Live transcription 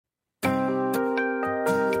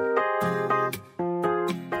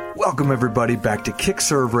Welcome, everybody, back to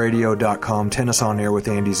KickServeRadio.com, Tennis on Air with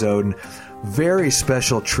Andy Zoden. Very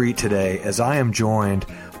special treat today as I am joined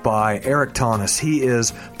by Eric Thonis. He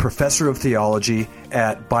is professor of theology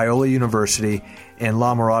at Biola University in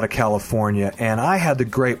La Mirada, California, and I had the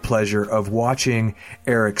great pleasure of watching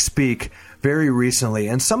Eric speak very recently,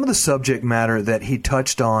 and some of the subject matter that he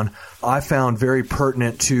touched on I found very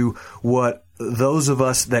pertinent to what those of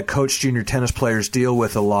us that coach junior tennis players deal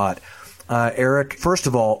with a lot. Eric, first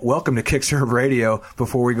of all, welcome to KickServe Radio.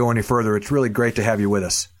 Before we go any further, it's really great to have you with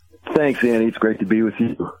us. Thanks, Andy. It's great to be with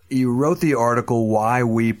you. You wrote the article, Why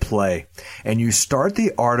We Play, and you start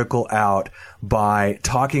the article out by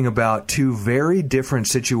talking about two very different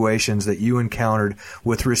situations that you encountered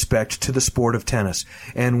with respect to the sport of tennis.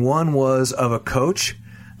 And one was of a coach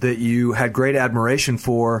that you had great admiration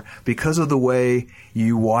for because of the way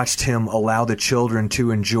you watched him allow the children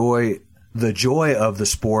to enjoy the joy of the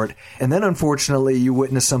sport, and then unfortunately you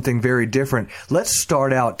witnessed something very different. Let's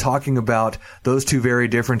start out talking about those two very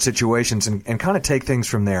different situations and kind of take things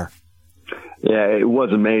from there. Yeah, it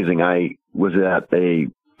was amazing. I was at a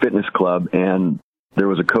fitness club, and there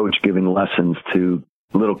was a coach giving lessons to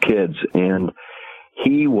little kids, and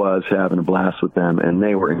he was having a blast with them, and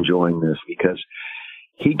they were enjoying this because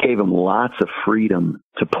he gave them lots of freedom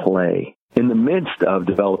to play. In the midst of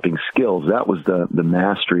developing skills, that was the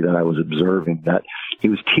mastery that I was observing, that he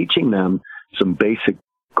was teaching them some basic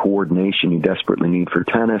coordination you desperately need for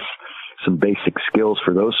tennis, some basic skills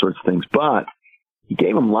for those sorts of things, but he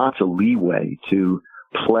gave them lots of leeway to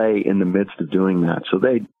play in the midst of doing that. So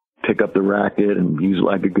they'd pick up the racket and use it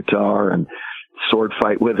like a guitar and sword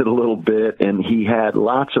fight with it a little bit, and he had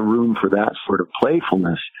lots of room for that sort of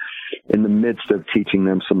playfulness in the midst of teaching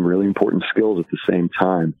them some really important skills at the same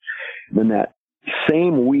time. And then that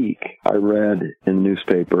same week, I read in the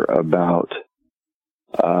newspaper about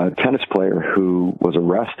a tennis player who was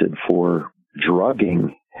arrested for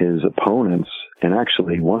drugging his opponents, and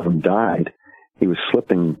actually one of them died. He was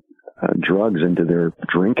slipping drugs into their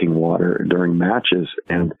drinking water during matches,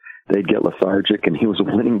 and they'd get lethargic, and he was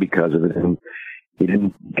winning because of it, and he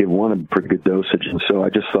didn't give one a pretty good dosage. And so I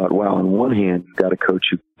just thought, wow, on one hand, you've got a coach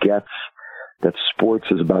who gets that sports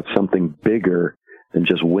is about something bigger than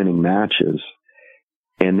just winning matches.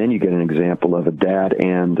 And then you get an example of a dad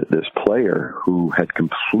and this player who had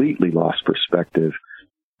completely lost perspective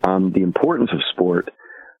on the importance of sport,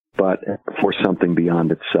 but for something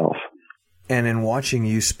beyond itself. And in watching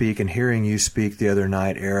you speak and hearing you speak the other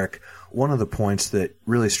night, Eric, one of the points that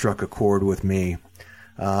really struck a chord with me,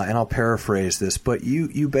 and I'll paraphrase this, but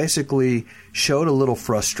you basically showed a little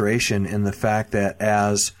frustration in the fact that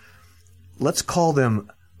as, let's call them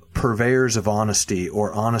purveyors of honesty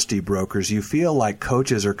or honesty brokers, you feel like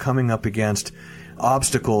coaches are coming up against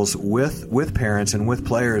obstacles with parents and with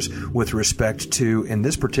players with respect to, in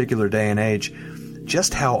this particular day and age,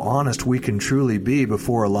 just how honest we can truly be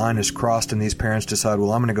before a line is crossed and these parents decide,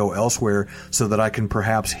 well, I'm going to go elsewhere so that I can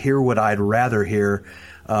perhaps hear what I'd rather hear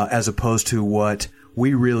as opposed to what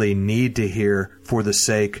we really need to hear for the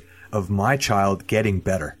sake of my child getting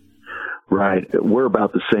better. Right. We're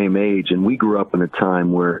about the same age, and we grew up in a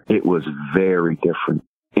time where it was very different,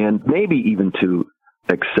 and maybe even to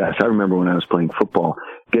excess. I remember when I was playing football,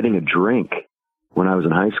 getting a drink when I was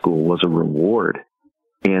in high school was a reward.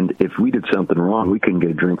 And if we did something wrong, we couldn't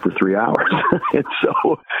get a drink for 3 hours. And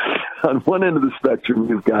so on one end of the spectrum,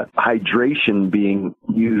 we've got hydration being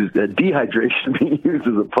used, dehydration being used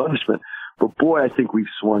as a punishment. But boy, I think we've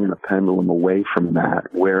swung the pendulum away from that,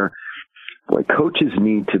 where coaches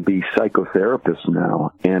need to be psychotherapists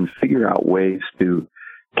now and figure out ways to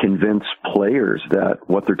convince players that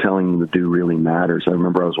what they're telling them to do really matters. I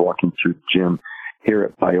remember I was walking through the gym here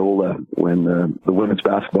at Biola when the women's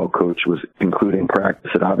basketball coach was concluding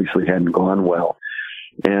practice. It obviously hadn't gone well.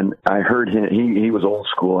 And I heard him, he was old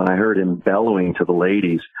school, and I heard him bellowing to the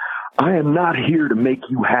ladies, I am not here to make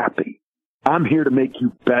you happy. I'm here to make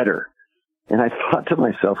you better. And I thought to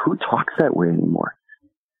myself, who talks that way anymore?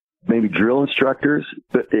 Maybe drill instructors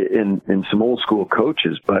and some old school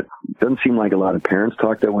coaches, but it doesn't seem like a lot of parents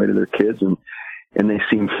talk that way to their kids. And they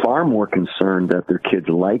seem far more concerned that their kids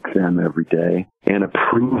like them every day and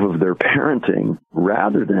approve of their parenting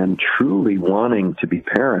rather than truly wanting to be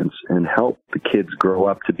parents and help the kids grow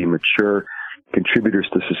up to be mature contributors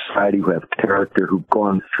to society who have character, who've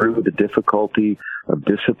gone through the difficulty of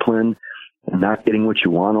discipline and not getting what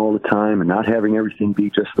you want all the time and not having everything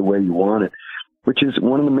be just the way you want it, which is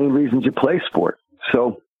one of the main reasons you play sport.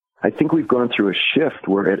 So I think we've gone through a shift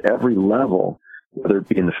where at every level, whether it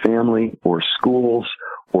be in the family or schools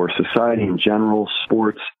or society in general,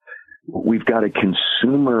 sports, we've got a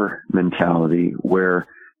consumer mentality where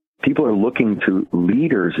people are looking to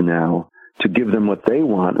leaders now to give them what they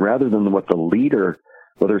want rather than what the leader,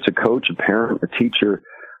 whether it's a coach, a parent, a teacher,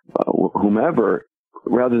 whomever,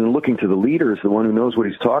 rather than looking to the leader as the one who knows what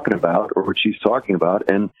he's talking about or what she's talking about.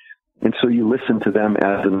 And so you listen to them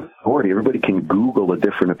as an authority. Everybody can Google a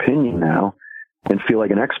different opinion now and feel like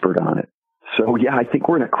an expert on it. So, yeah, I think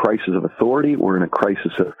we're in a crisis of authority. We're in a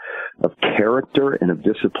crisis of character and of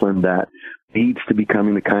discipline that leads to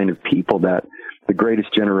becoming the kind of people that the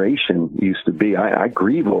greatest generation used to be. I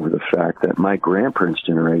grieve over the fact that my grandparents'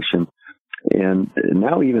 generation and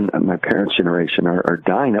now even my parents' generation are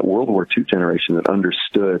dying. That World War II generation that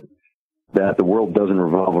understood that the world doesn't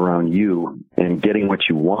revolve around you and getting what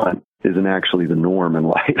you want isn't actually the norm in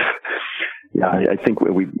life. Yeah, I think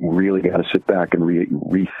we really got to sit back and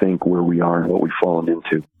rethink where we are and what we've fallen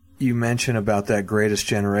into. You mentioned about that greatest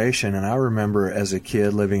generation, and I remember as a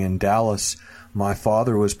kid living in Dallas, my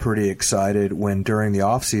father was pretty excited when during the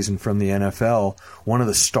offseason from the NFL, one of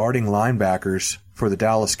the starting linebackers for the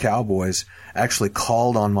Dallas Cowboys actually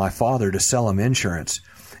called on my father to sell him insurance.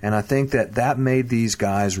 And I think that made these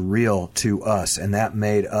guys real to us, and that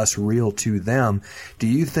made us real to them. Do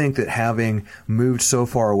you think that having moved so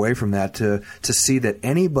far away from that to see that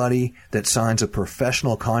anybody that signs a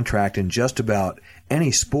professional contract in just about any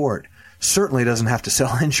sport certainly doesn't have to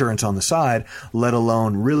sell insurance on the side, let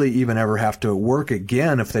alone really even ever have to work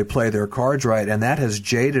again if they play their cards right, and that has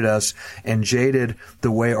jaded us and jaded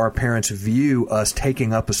the way our parents view us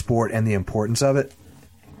taking up a sport and the importance of it?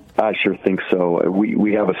 I sure think so.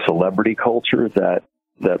 We have a celebrity culture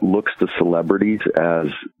that looks to celebrities as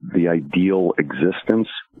the ideal existence,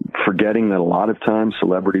 forgetting that a lot of times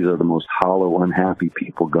celebrities are the most hollow, unhappy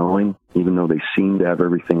people going, even though they seem to have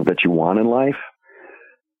everything that you want in life.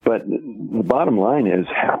 But the bottom line is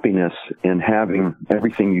happiness and having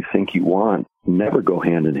everything you think you want never go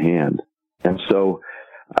hand in hand. And so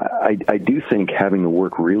I do think having to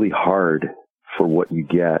work really hard for what you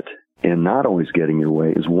get and not always getting your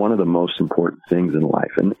way is one of the most important things in life.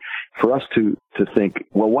 And for us to think,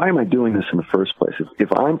 well, why am I doing this in the first place?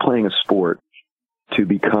 If I'm playing a sport to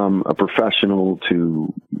become a professional,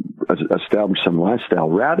 to establish some lifestyle,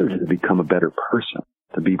 rather than to become a better person,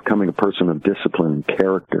 to becoming a person of discipline and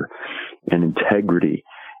character and integrity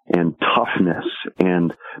and toughness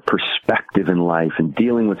and perspective in life and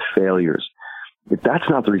dealing with failures, if that's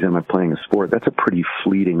not the reason I'm playing a sport, that's a pretty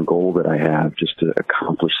fleeting goal that I have just to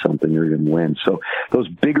accomplish something or even win. So those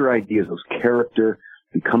bigger ideas, those character,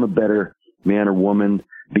 become a better man or woman,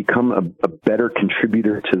 become a better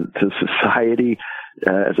contributor to society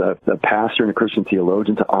as a pastor and a Christian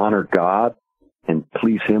theologian, to honor God and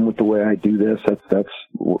please Him with the way I do this. That's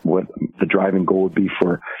what the driving goal would be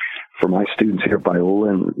for my students here at Biola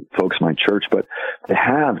and folks in my church, but to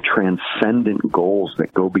have transcendent goals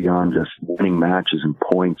that go beyond just winning matches and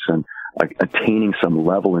points and attaining some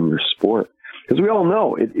level in your sport. Because we all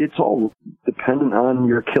know it's all dependent on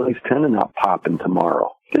your Achilles tendon not popping tomorrow.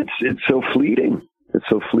 It's so fleeting. It's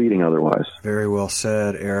so fleeting otherwise. Very well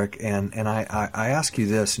said, Eric. And I ask you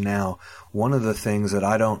this now. One of the things that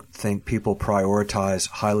I don't think people prioritize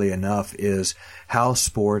highly enough is how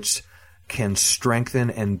sports can strengthen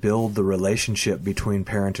and build the relationship between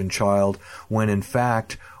parent and child, when in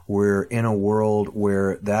fact we're in a world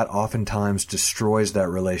where that oftentimes destroys that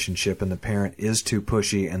relationship, and the parent is too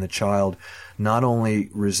pushy, and the child not only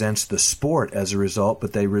resents the sport as a result,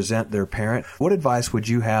 but they resent their parent. What advice would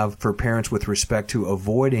you have for parents with respect to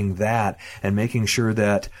avoiding that and making sure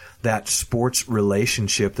that that sports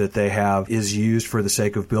relationship that they have is used for the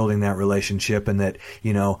sake of building that relationship, and that,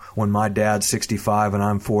 you know, when my dad's 65 and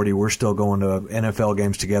I'm 40, we're still going to NFL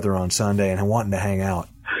games together on Sunday and wanting to hang out?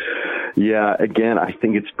 Yeah, again, I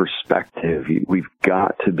think it's perspective. We've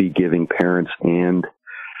got to be giving parents and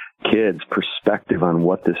kids perspective on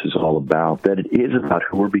what this is all about, that it is about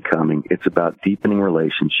who we're becoming. It's about deepening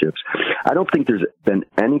relationships. I don't think there's been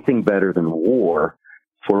anything better than war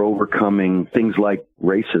for overcoming things like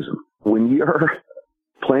racism. When you're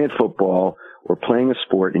playing football or playing a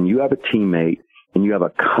sport and you have a teammate and you have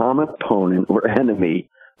a common opponent or enemy,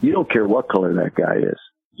 you don't care what color that guy is.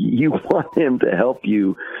 You want him to help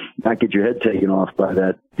you not get your head taken off by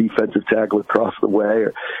that defensive tackle across the way.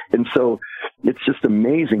 And so it's just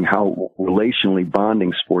amazing how relationally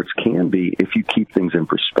bonding sports can be if you keep things in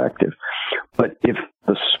perspective. But if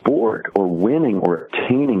the sport or winning or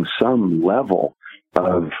attaining some level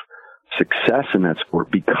of success in that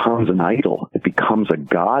sport becomes an idol, it becomes a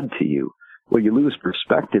god to you, well, you lose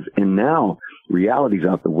perspective, and now reality's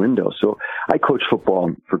out the window. So I coached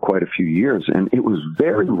football for quite a few years, and it was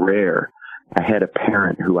very rare I had a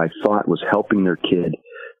parent who I thought was helping their kid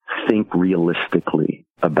think realistically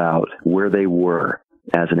about where they were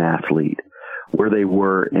as an athlete, where they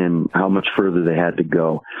were and how much further they had to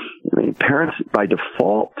go. I mean, parents by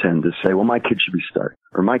default tend to say, well, my kid should be starting,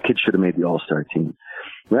 or my kid should have made the all-star team,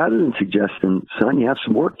 rather than suggesting, son, you have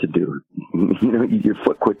some work to do. You know, your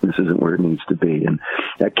foot quickness isn't where it needs to be. And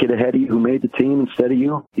that kid ahead of you who made the team instead of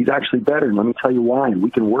you, he's actually better. And let me tell you why. And we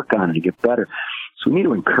can work on it to get better. So we need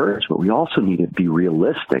to encourage, but we also need to be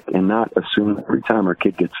realistic and not assume that every time our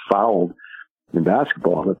kid gets fouled in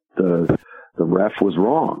basketball that the ref was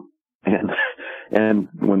wrong. And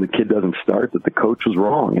when the kid doesn't start, that the coach was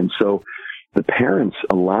wrong. And so the parents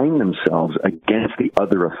align themselves against the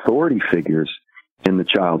other authority figures in the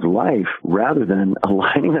child's life rather than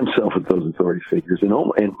aligning themselves with those authority figures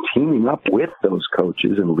and teaming up with those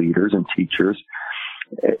coaches and leaders and teachers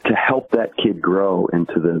to help that kid grow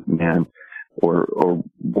into the man or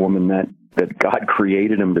woman that God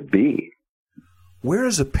created him to be. Where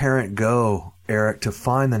does a parent go, Eric, to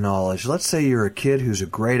find the knowledge? Let's say you're a kid who's a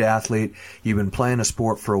great athlete, you've been playing a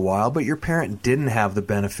sport for a while, but your parent didn't have the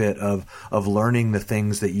benefit of learning the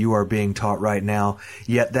things that you are being taught right now,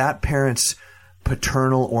 yet that parent's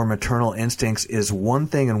paternal or maternal instincts is one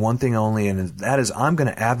thing and one thing only, and that is, I'm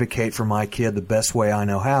going to advocate for my kid the best way I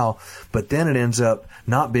know how, but then it ends up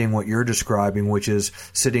not being what you're describing, which is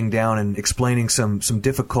sitting down and explaining some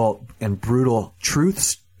difficult and brutal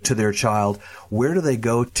truths to their child. Where do they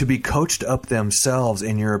go to be coached up themselves,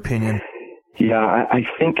 in your opinion? Yeah, I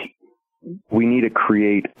think we need to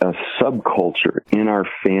create a subculture in our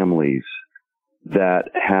families that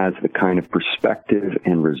has the kind of perspective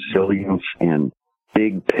and resilience and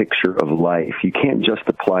big picture of life. You can't just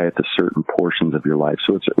apply it to certain portions of your life.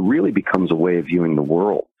 So it really becomes a way of viewing the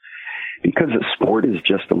world, because a sport is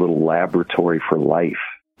just a little laboratory for life.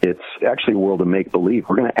 It's actually a world of make-believe.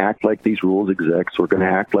 We're going to act like these rules exist. We're going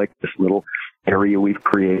to act like this little area we've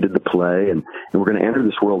created to play, and we're going to enter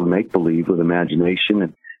this world of make-believe with imagination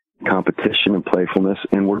and competition and playfulness,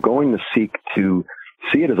 and we're going to seek to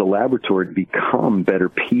see it as a laboratory to become better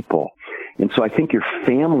people. And so I think your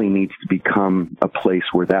family needs to become a place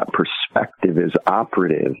where that perspective is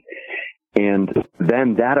operative. And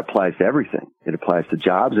then that applies to everything. It applies to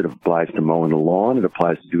jobs. It applies to mowing the lawn. It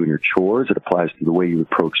applies to doing your chores. It applies to the way you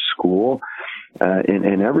approach school,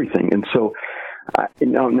 and everything. And so,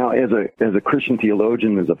 now as a Christian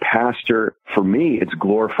theologian, as a pastor, for me, it's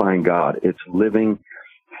glorifying God. It's living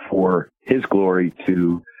for His glory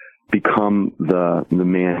to become the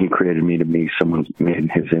man He created me to be, someone made in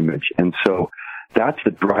His image. And so that's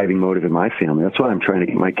the driving motive in my family. That's what I'm trying to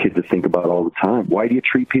get my kids to think about all the time. Why do you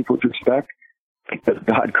treat people with respect? Because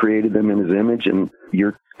God created them in His image, and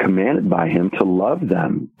you're commanded by Him to love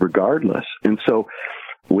them regardless. And so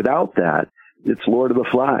without that, it's Lord of the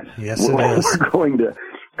Flies. Yes, it is. We're going to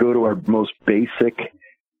go to our most basic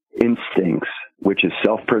instincts, which is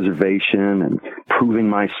self-preservation and proving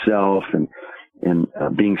myself and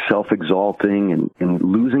being self-exalting and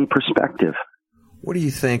losing perspective. What do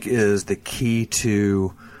you think is the key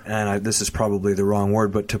to, and this is probably the wrong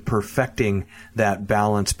word, but to perfecting that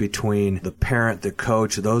balance between the parent, the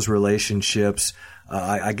coach, those relationships?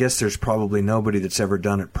 I guess there's probably nobody that's ever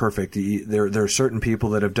done it perfect. There are certain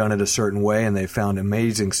people that have done it a certain way, and they've found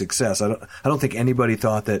amazing success. I don't think anybody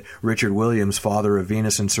thought that Richard Williams, father of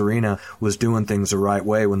Venus and Serena, was doing things the right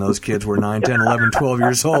way when those kids were 9, 10, 11, 12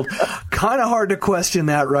 years old. Kind of hard to question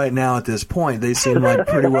that right now at this point. They seem like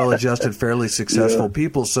pretty well-adjusted, fairly successful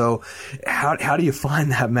people. So how do you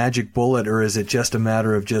find that magic bullet, or is it just a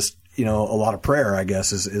matter of just, a lot of prayer, I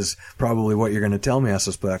guess, is probably what you're going to tell me, I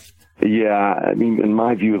suspect. Yeah, I mean, in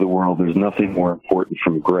my view of the world, there's nothing more important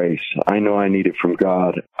from grace. I know I need it from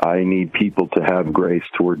God. I need people to have grace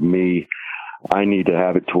toward me. I need to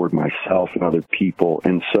have it toward myself and other people.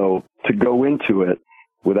 And so to go into it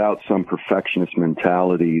without some perfectionist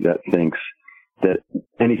mentality that thinks that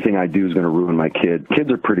anything I do is going to ruin my kid. Kids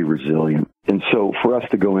are pretty resilient. And so for us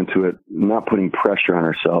to go into it, not putting pressure on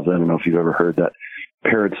ourselves, I don't know if you've ever heard that.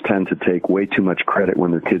 Parents tend to take way too much credit when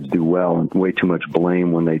their kids do well and way too much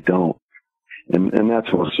blame when they don't. And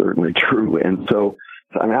that's most certainly true. And so,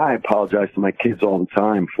 I apologize to my kids all the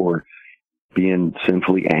time for being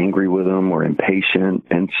sinfully angry with them or impatient.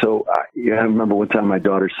 And so, I remember one time my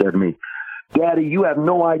daughter said to me, "Daddy, you have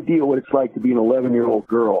no idea what it's like to be an 11-year-old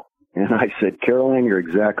girl." And I said, "Caroline, you're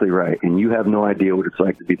exactly right. And you have no idea what it's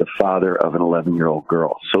like to be the father of an 11-year-old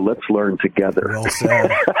girl. So let's learn together." Well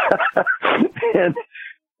said.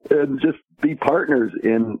 and just be partners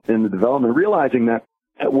in the development, realizing that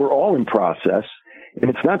we're all in process. And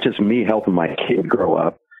it's not just me helping my kid grow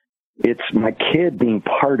up. It's my kid being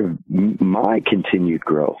part of my continued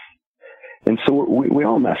growth. And so we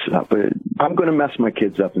all mess up. But I'm going to mess my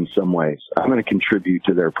kids up in some ways. I'm going to contribute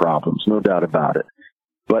to their problems, no doubt about it.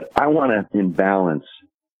 But I want to, in balance,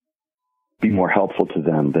 be more helpful to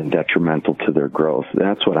them than detrimental to their growth.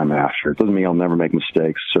 That's what I'm after. It doesn't mean I'll never make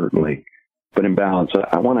mistakes, certainly. But in balance,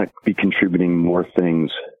 I want to be contributing more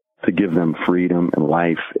things to give them freedom and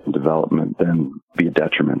life and development than be a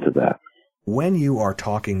detriment to that. When you are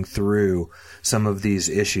talking through some of these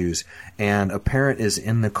issues and a parent is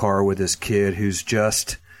in the car with this kid who's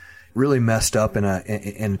just really messed up in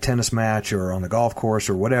a tennis match or on the golf course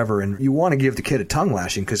or whatever, and you want to give the kid a tongue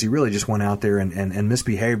lashing because he really just went out there and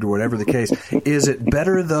misbehaved or whatever the case, is it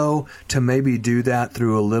better, though, to maybe do that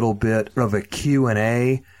through a little bit of a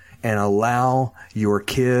Q&A and allow your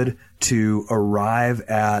kid to arrive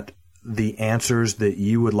at the answers that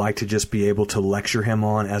you would like to just be able to lecture him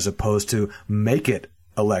on as opposed to make it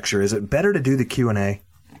a lecture? Is it better to do the Q&A?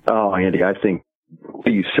 Oh, Andy, I think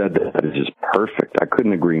you said that is just perfect. I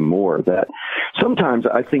couldn't agree more. That sometimes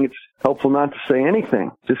I think it's helpful not to say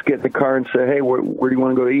anything. Just get in the car and say, hey, where do you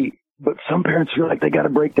want to go to eat? But some parents feel like they got to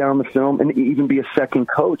break down the film and even be a second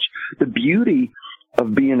coach. The beauty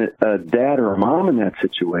of being a dad or a mom in that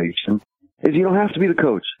situation is you don't have to be the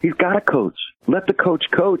coach. He's got a coach. Let the coach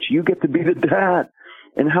coach. You get to be the dad.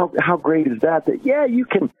 And how great is that? That, yeah, you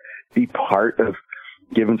can be part of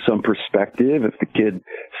giving some perspective if the kid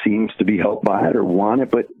seems to be helped by it or want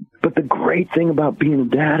it. But the great thing about being a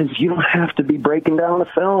dad is you don't have to be breaking down a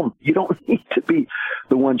film. You don't need to be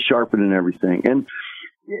the one sharpening everything. And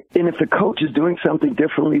if the coach is doing something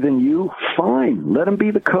differently than you, fine. Let him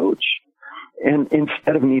be the coach. And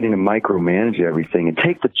instead of needing to micromanage everything and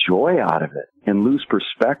take the joy out of it and lose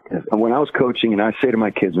perspective. And when I was coaching, and I say to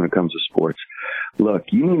my kids when it comes to sports, look,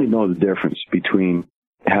 you need to know the difference between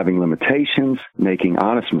having limitations, making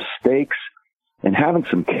honest mistakes, and having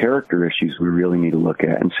some character issues we really need to look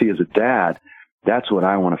at. And see, as a dad, that's what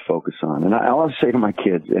I want to focus on. And I always say to my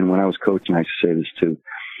kids, and when I was coaching, I used to say this too,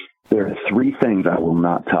 there are 3 things I will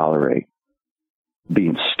not tolerate: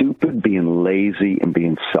 being stupid, being lazy, and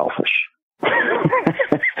being selfish.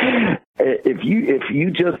 If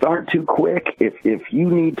you just aren't too quick, if you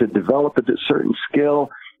need to develop a certain skill,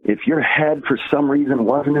 if your head for some reason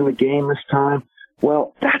wasn't in the game this time,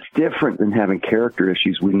 well, that's different than having character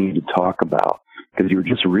issues we need to talk about because you're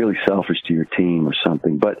just really selfish to your team or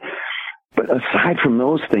something. But aside from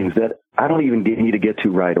those things that I don't even need to get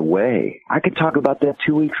to right away, I could talk about that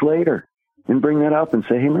 2 weeks later and bring that up and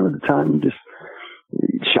say, hey, remember the time you just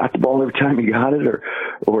shot the ball every time you got it,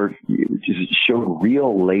 or you just showed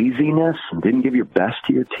real laziness and didn't give your best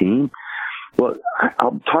to your team? Well,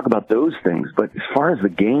 I'll talk about those things. But as far as the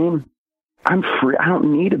game, I'm free. I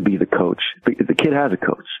don't need to be the coach. The kid has a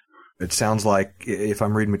coach. It sounds like, if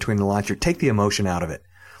I'm reading between the lines here, take the emotion out of it.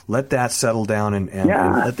 Let that settle down and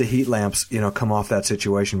let the heat lamps, come off that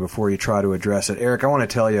situation before you try to address it. Eric, I want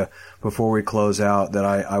to tell you before we close out that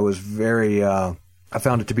I was very, I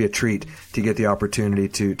found it to be a treat to get the opportunity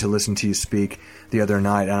to listen to you speak the other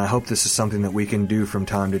night, and I hope this is something that we can do from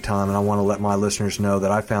time to time, and I want to let my listeners know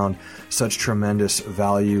that I found such tremendous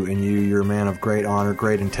value in you. You're a man of great honor,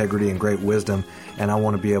 great integrity, and great wisdom, and I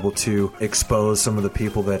want to be able to expose some of the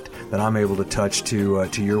people that I'm able to touch to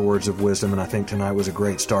your words of wisdom, and I think tonight was a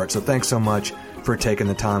great start. So thanks so much for taking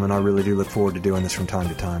the time, and I really do look forward to doing this from time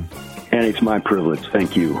to time. And it's my privilege.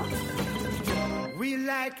 Thank you.